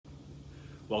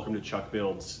Welcome to Chuck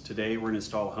Builds. Today we're going to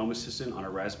install Home Assistant on a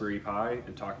Raspberry Pi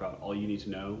and talk about all you need to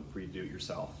know for you to do it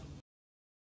yourself.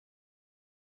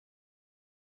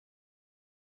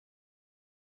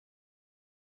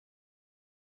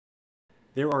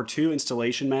 There are two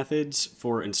installation methods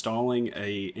for installing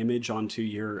an image onto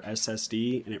your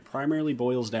SSD, and it primarily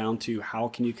boils down to how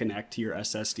can you connect to your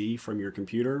SSD from your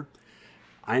computer.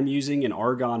 I'm using an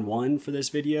Argon One for this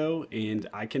video, and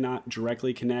I cannot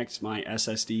directly connect my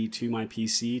SSD to my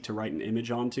PC to write an image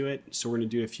onto it. So we're going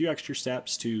to do a few extra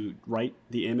steps to write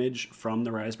the image from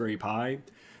the Raspberry Pi.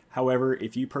 However,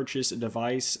 if you purchase a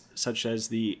device such as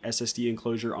the SSD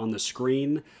enclosure on the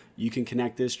screen, you can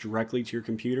connect this directly to your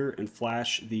computer and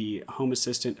flash the Home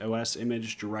Assistant OS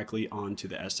image directly onto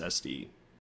the SSD.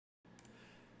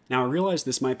 Now I realize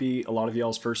this might be a lot of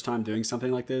y'all's first time doing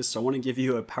something like this, so I want to give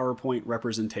you a PowerPoint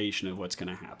representation of what's going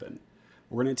to happen.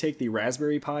 We're going to take the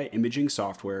Raspberry Pi imaging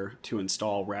software to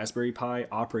install Raspberry Pi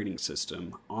operating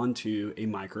system onto a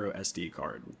MicroSD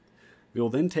card. We will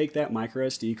then take that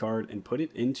MicroSD card and put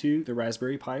it into the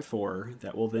Raspberry Pi 4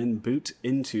 that will then boot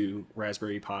into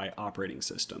Raspberry Pi operating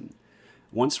system.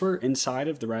 Once we're inside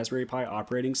of the Raspberry Pi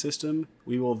operating system,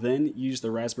 we will then use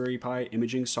the Raspberry Pi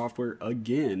imaging software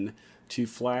again to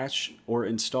flash or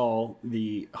install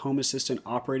the Home Assistant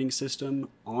operating system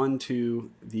onto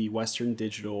the Western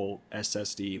Digital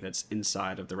SSD that's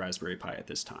inside of the Raspberry Pi at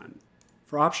this time.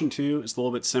 For option 2, it's a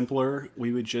little bit simpler.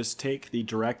 We would just take the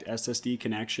direct SSD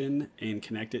connection and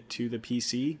connect it to the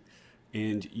PC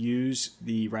and use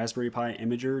the Raspberry Pi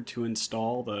imager to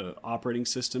install the operating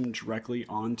system directly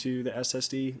onto the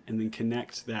SSD and then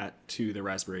connect that to the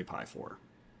Raspberry Pi 4.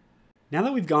 Now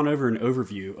that we've gone over an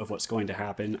overview of what's going to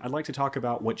happen, I'd like to talk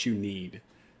about what you need.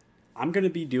 I'm going to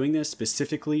be doing this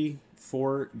specifically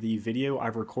for the video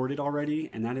I've recorded already,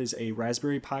 and that is a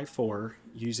Raspberry Pi 4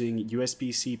 using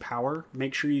USB-C power.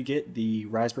 Make sure you get the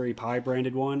Raspberry Pi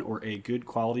branded one or a good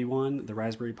quality one. The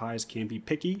Raspberry Pis can be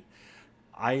picky.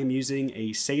 I am using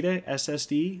a SATA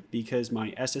SSD because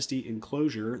my SSD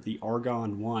enclosure, the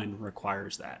Argon One,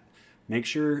 requires that. Make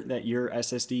sure that your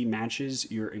SSD matches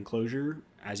your enclosure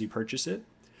as you purchase it.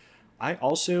 I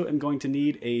also am going to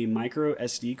need a micro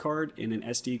SD card and an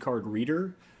SD card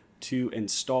reader to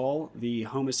install the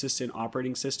Home Assistant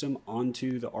operating system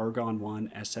onto the Argon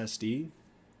One SSD.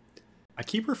 I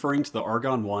keep referring to the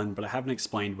Argon One, but I haven't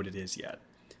explained what it is yet.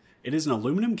 It is an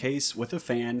aluminum case with a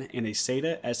fan and a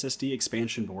SATA SSD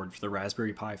expansion board for the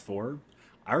Raspberry Pi 4.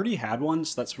 I already had one,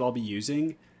 so that's what I'll be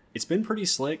using. It's been pretty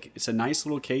slick. It's a nice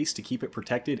little case to keep it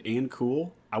protected and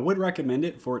cool. I would recommend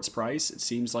it for its price. It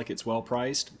seems like it's well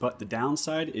priced, but the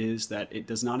downside is that it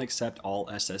does not accept all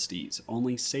SSDs,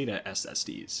 only SATA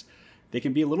SSDs. They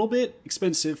can be a little bit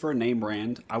expensive for a name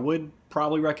brand. I would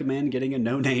probably recommend getting a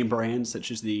no-name brand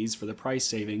such as these for the price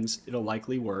savings. It'll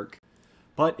likely work.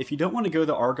 But if you don't want to go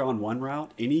the Argon One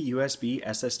route, any USB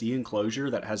SSD enclosure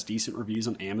that has decent reviews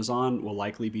on Amazon will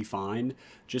likely be fine.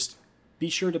 Just be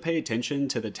sure to pay attention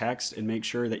to the text and make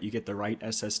sure that you get the right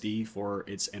SSD for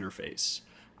its interface.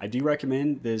 I do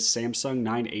recommend this Samsung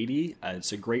 980.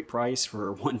 It's a great price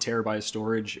for 1 terabyte of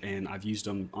storage, and I've used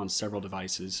them on several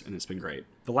devices and it's been great.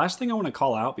 The last thing I want to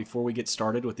call out before we get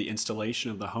started with the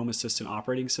installation of the Home Assistant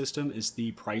operating system is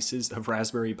the prices of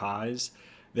Raspberry Pis.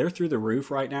 They're through the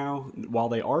roof right now. While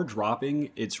they are dropping,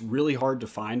 it's really hard to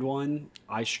find one.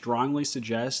 I strongly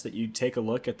suggest that you take a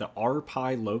look at the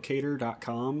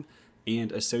rpilocator.com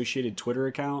and associated Twitter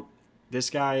account. This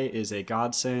guy is a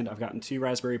godsend. I've gotten 2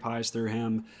 Raspberry Pis through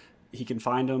him. He can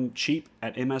find them cheap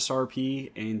at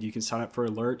MSRP, and you can sign up for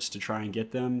alerts to try and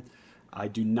get them. I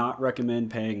do not recommend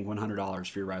paying $100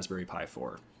 for your Raspberry Pi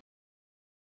 4.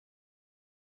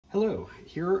 Hello,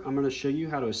 here I'm going to show you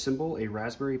how to assemble a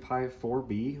Raspberry Pi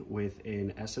 4B with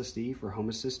an SSD for Home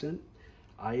Assistant.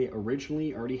 I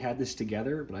originally already had this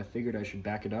together, but I figured I should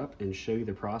back it up and show you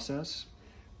the process.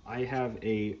 I have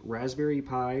a Raspberry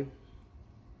Pi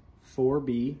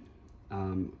 4B.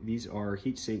 These are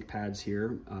heatsink pads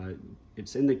here.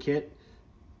 It's in the kit.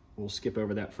 We'll skip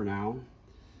over that for now.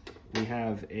 We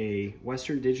have a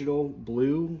Western Digital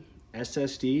blue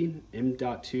SSD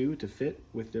M.2 to fit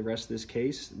with the rest of this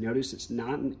case. Notice it's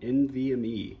not an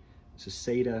NVMe. It's a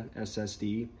SATA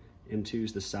SSD. M2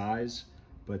 is the size,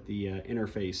 but the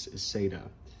interface is SATA.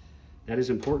 That is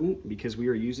important because we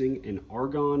are using an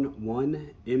Argon One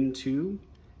M2,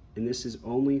 and this is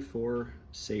only for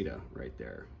SATA right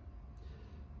there.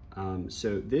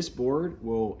 So this board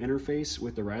will interface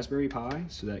with the Raspberry Pi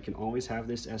so that it can always have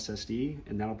this SSD,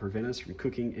 and that'll prevent us from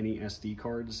cooking any SD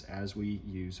cards as we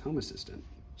use Home Assistant.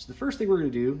 So the first thing we're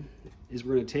going to do is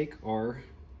we're going to take our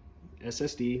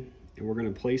SSD and we're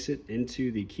going to place it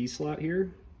into the key slot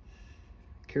here.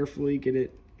 Carefully get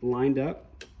it lined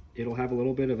up. It'll have a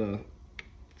little bit of a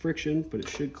friction, but it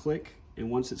should click. And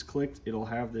once it's clicked, it'll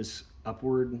have this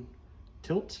upward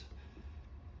tilt.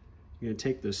 You're going to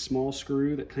take the small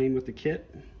screw that came with the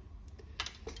kit,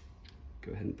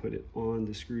 go ahead and put it on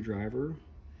the screwdriver,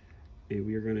 and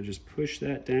we are going to just push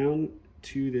that down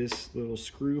to this little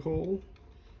screw hole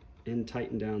and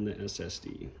tighten down the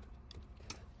SSD.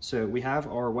 So we have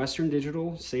our Western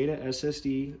Digital SATA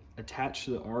SSD attached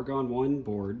to the Argon One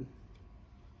board.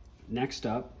 Next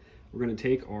up, we're going to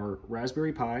take our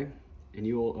Raspberry Pi, and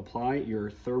you will apply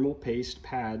your thermal paste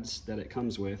pads that it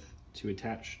comes with to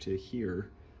attach to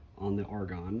here on the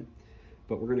Argon.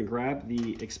 But we're going to grab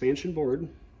the expansion board,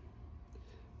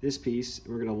 this piece, and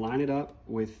we're going to line it up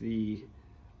with the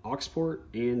aux port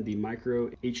and the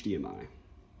micro HDMI.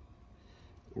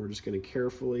 We're just going to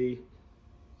carefully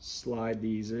slide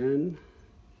these in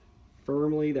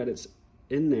firmly, that it's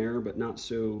in there but not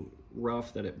so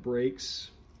rough that it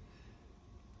breaks.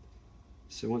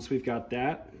 So once we've got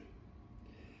that,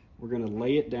 we're going to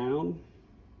lay it down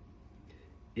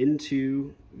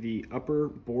into the upper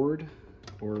board,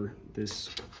 or this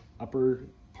upper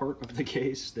part of the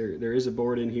case. There is a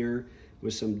board in here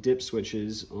with some dip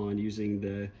switches on using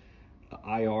the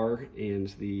IR and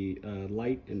the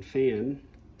light and fan.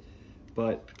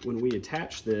 But when we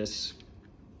attach this,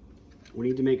 we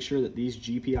need to make sure that these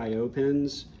GPIO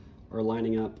pins are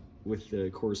lining up with the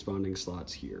corresponding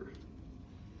slots here.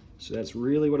 So that's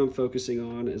really what I'm focusing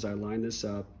on as I line this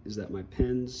up, is that my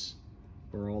pins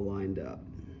are all lined up.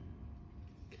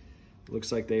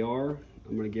 Looks like they are.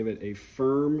 I'm going to give it a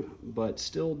firm but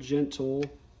still gentle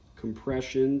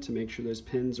compression to make sure those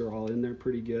pins are all in there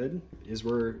pretty good. As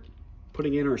we're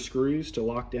putting in our screws to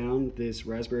lock down this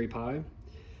Raspberry Pi,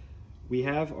 we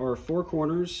have our four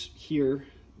corners here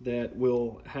that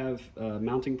will have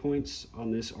mounting points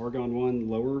on this Argon One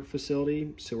lower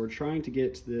facility. So we're trying to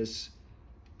get this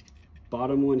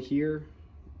bottom one here,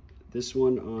 this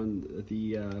one on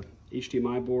the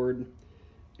HDMI board,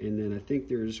 and then I think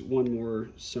there's one more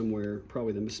somewhere,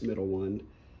 probably the middle one,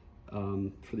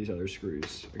 for these other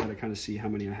screws. I gotta kind of see how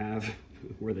many I have,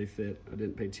 where they fit. I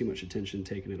didn't pay too much attention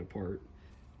taking it apart.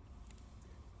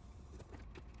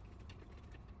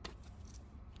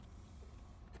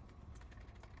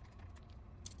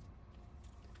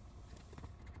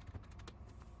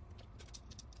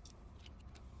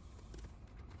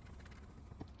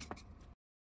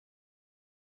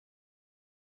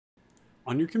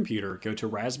 On your computer, go to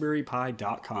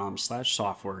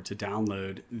raspberrypi.com/software to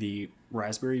download the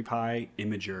Raspberry Pi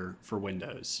Imager for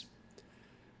Windows.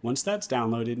 Once that's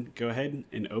downloaded, go ahead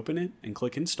and open it and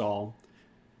click Install.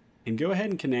 And go ahead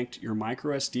and connect your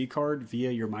microSD card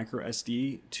via your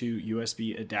microSD to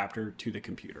USB adapter to the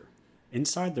computer.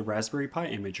 Inside the Raspberry Pi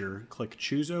Imager, click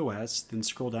Choose OS, then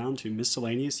scroll down to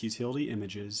Miscellaneous Utility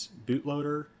Images,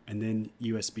 Bootloader, and then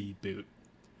USB Boot.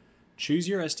 Choose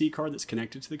your SD card that's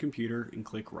connected to the computer and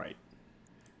click Write.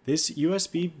 This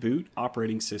USB boot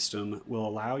operating system will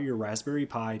allow your Raspberry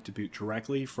Pi to boot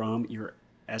directly from your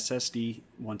SSD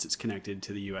once it's connected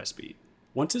to the USB.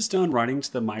 Once it's done writing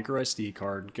to the microSD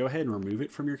card, go ahead and remove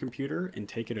it from your computer and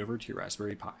take it over to your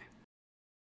Raspberry Pi.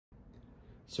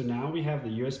 So now we have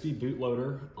the USB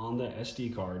bootloader on the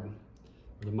SD card,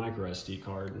 or the microSD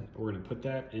card. We're going to put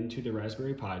that into the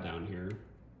Raspberry Pi down here.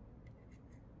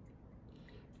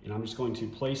 And I'm just going to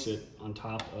place it on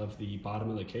top of the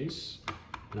bottom of the case,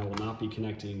 and I will not be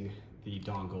connecting the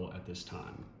dongle at this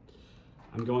time.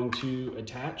 I'm going to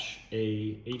attach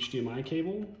a HDMI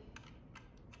cable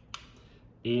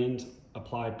and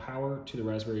apply power to the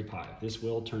Raspberry Pi. This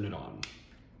will turn it on.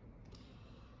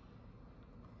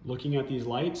 Looking at these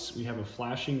lights, we have a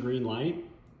flashing green light,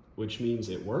 which means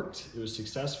it worked. It was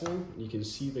successful. You can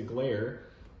see the glare,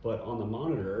 but on the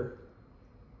monitor,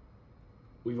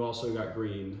 we've also got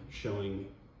green showing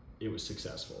it was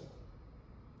successful.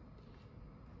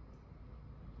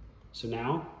 So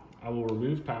now I will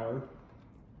remove power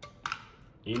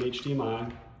and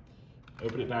HDMI,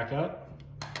 open it back up,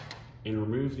 and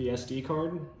remove the SD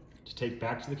card to take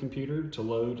back to the computer to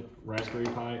load Raspberry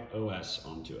Pi OS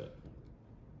onto it.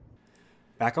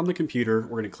 Back on the computer,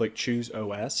 we're going to click Choose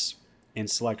OS and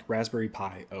select Raspberry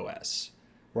Pi OS.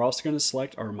 We're also going to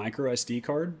select our micro SD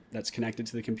card that's connected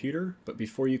to the computer, but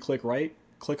before you click Write,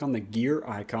 click on the gear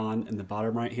icon in the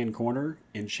bottom right hand corner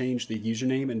and change the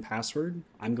username and password.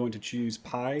 I'm going to choose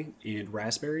Pi and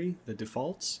Raspberry, the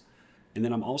defaults, and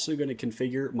then I'm also going to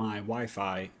configure my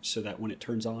Wi-Fi so that when it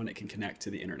turns on, it can connect to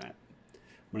the internet.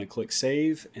 I'm going to click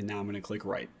Save, and now I'm going to click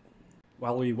Write.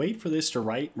 While we wait for this to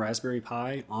write Raspberry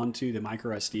Pi onto the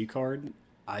micro SD card,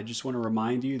 I just want to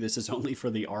remind you this is only for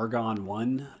the Argon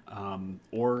One,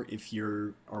 or if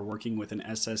you are working with an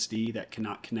SSD that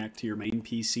cannot connect to your main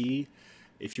PC.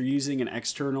 If you're using an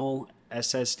external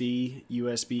SSD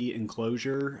USB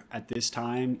enclosure at this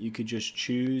time, you could just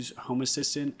choose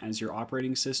HomeAssistant as your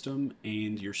operating system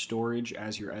and your storage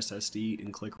as your SSD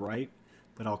and click right,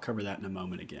 but I'll cover that in a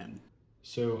moment again.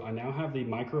 So I now have the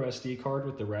MicroSD card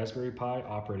with the Raspberry Pi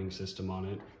operating system on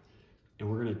it. And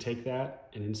we're going to take that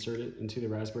and insert it into the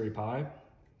Raspberry Pi. And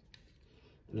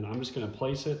then I'm just going to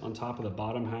place it on top of the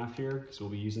bottom half here because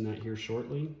we'll be using that here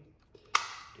shortly.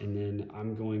 And then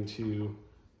I'm going to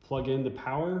plug in the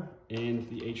power and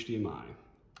the HDMI.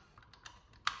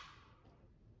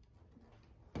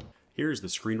 Here's the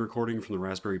screen recording from the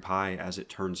Raspberry Pi as it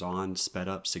turns on, sped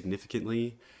up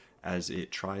significantly as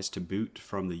it tries to boot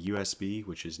from the USB,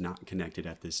 which is not connected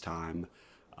at this time.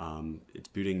 It's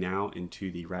booting now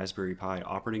into the Raspberry Pi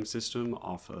operating system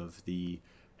off of the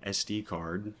SD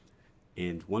card.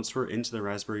 And once we're into the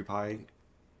Raspberry Pi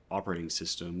operating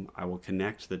system, I will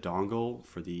connect the dongle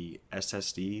for the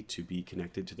SSD to be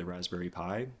connected to the Raspberry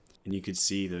Pi. And you can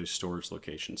see those storage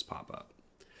locations pop up.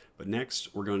 But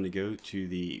next, we're going to go to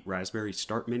the Raspberry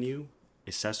Start menu,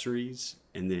 Accessories,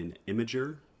 and then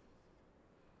Imager.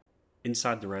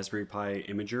 Inside the Raspberry Pi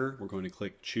Imager, we're going to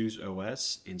click Choose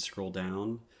OS and scroll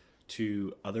down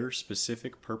to Other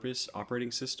Specific Purpose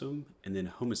Operating System, and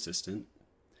then HomeAssistant.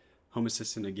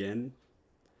 HomeAssistant again,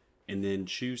 and then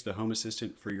choose the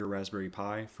HomeAssistant for your Raspberry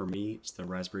Pi. For me, it's the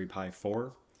Raspberry Pi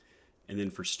 4. And then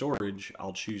for storage,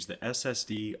 I'll choose the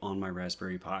SSD on my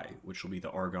Raspberry Pi, which will be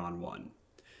the Argon One.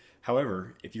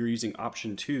 However, if you're using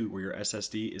option 2, where your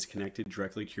SSD is connected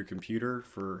directly to your computer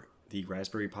for the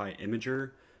Raspberry Pi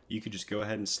Imager, you could just go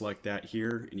ahead and select that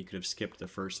here, and you could have skipped the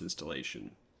first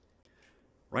installation.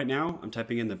 Right now, I'm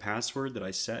typing in the password that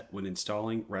I set when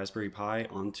installing Raspberry Pi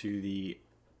onto the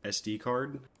SD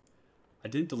card. I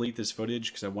didn't delete this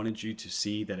footage because I wanted you to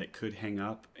see that it could hang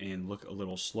up and look a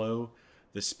little slow.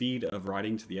 The speed of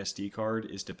writing to the SD card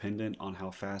is dependent on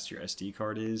how fast your SD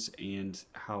card is and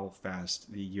how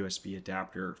fast the USB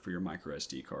adapter for your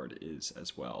microSD card is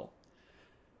as well.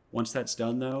 Once that's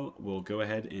done though, we'll go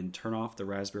ahead and turn off the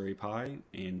Raspberry Pi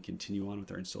and continue on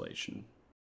with our installation.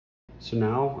 So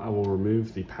now I will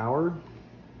remove the power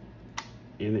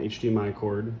and the HDMI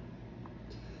cord.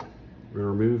 We're going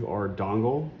to remove our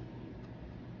dongle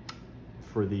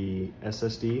for the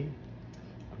SSD.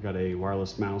 I've got a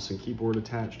wireless mouse and keyboard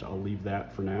attached. I'll leave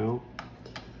that for now.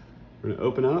 We're going to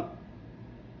open up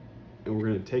and we're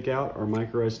going to take out our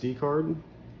microSD card.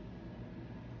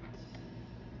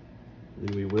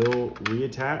 Then we will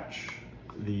reattach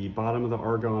the bottom of the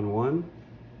Argon One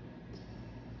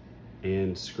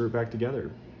and screw it back together.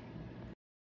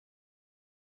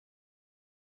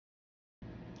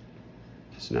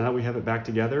 So now that we have it back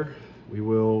together, we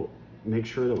will make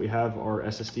sure that we have our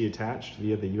SSD attached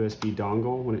via the USB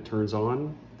dongle when it turns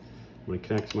on. I'm going to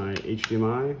connect my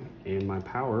HDMI and my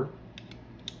power,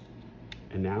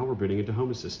 and now we're booting into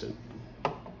HomeAssistant.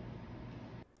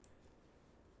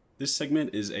 This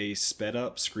segment is a sped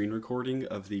up screen recording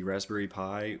of the Raspberry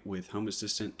Pi with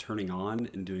HomeAssistant turning on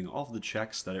and doing all of the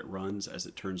checks that it runs as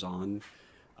it turns on.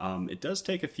 It does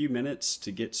take a few minutes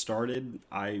to get started.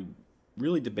 I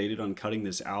really debated on cutting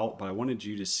this out, but I wanted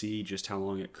you to see just how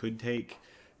long it could take,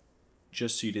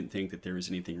 just so you didn't think that there was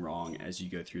anything wrong as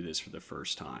you go through this for the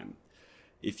first time.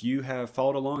 If you have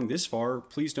followed along this far,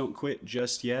 please don't quit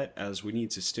just yet, as we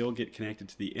need to still get connected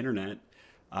to the internet.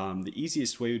 The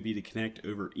easiest way would be to connect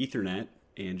over Ethernet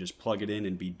and just plug it in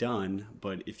and be done.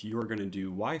 But if you are going to do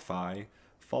Wi-Fi,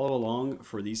 follow along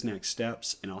for these next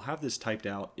steps, and I'll have this typed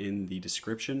out in the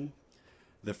description.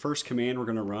 The first command we're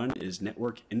going to run is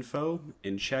network info,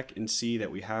 and check and see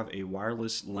that we have a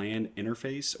wireless LAN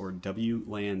interface, or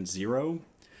WLAN 0.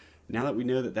 Now that we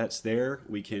know that that's there,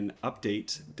 we can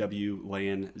update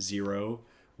WLAN 0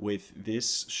 with this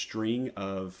string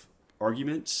of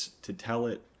arguments to tell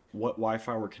it what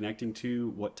Wi-Fi we're connecting to,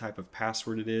 what type of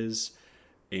password it is,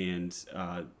 and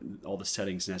all the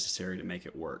settings necessary to make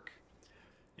it work.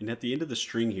 And at the end of the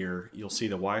string here, you'll see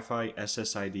the Wi-Fi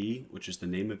SSID, which is the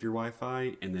name of your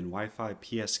Wi-Fi, and then Wi-Fi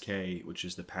PSK, which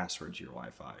is the password to your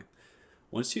Wi-Fi.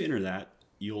 Once you enter that,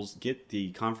 you'll get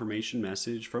the confirmation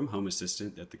message from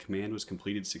HomeAssistant that the command was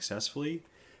completed successfully.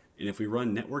 And if we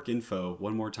run network info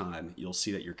one more time, you'll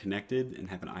see that you're connected and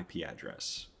have an IP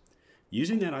address.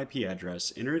 Using that IP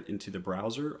address, enter it into the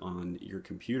browser on your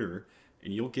computer,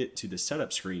 and you'll get to the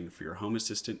setup screen for your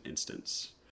HomeAssistant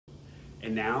instance.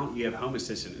 And now you have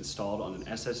HomeAssistant installed on an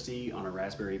SSD on a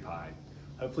Raspberry Pi.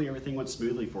 Hopefully everything went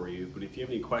smoothly for you, but if you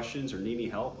have any questions or need any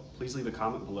help, please leave a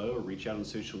comment below or reach out on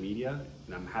social media,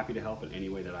 and I'm happy to help in any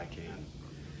way that I can.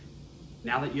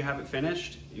 Now that you have it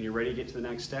finished and you're ready to get to the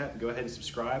next step, go ahead and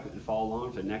subscribe and follow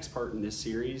along for the next part in this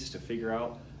series to figure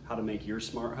out how to make your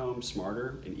smart home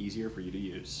smarter and easier for you to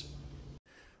use.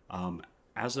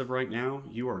 As of right now,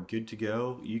 you are good to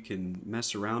go. You can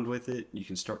mess around with it. You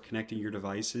can start connecting your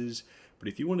devices. But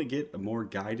if you want to get a more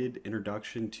guided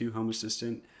introduction to Home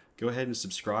Assistant, go ahead and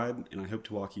subscribe, and I hope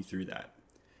to walk you through that.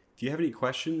 If you have any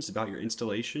questions about your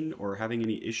installation or having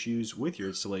any issues with your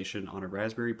installation on a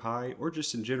Raspberry Pi or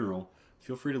just in general,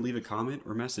 feel free to leave a comment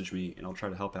or message me, and I'll try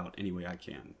to help out any way I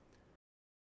can.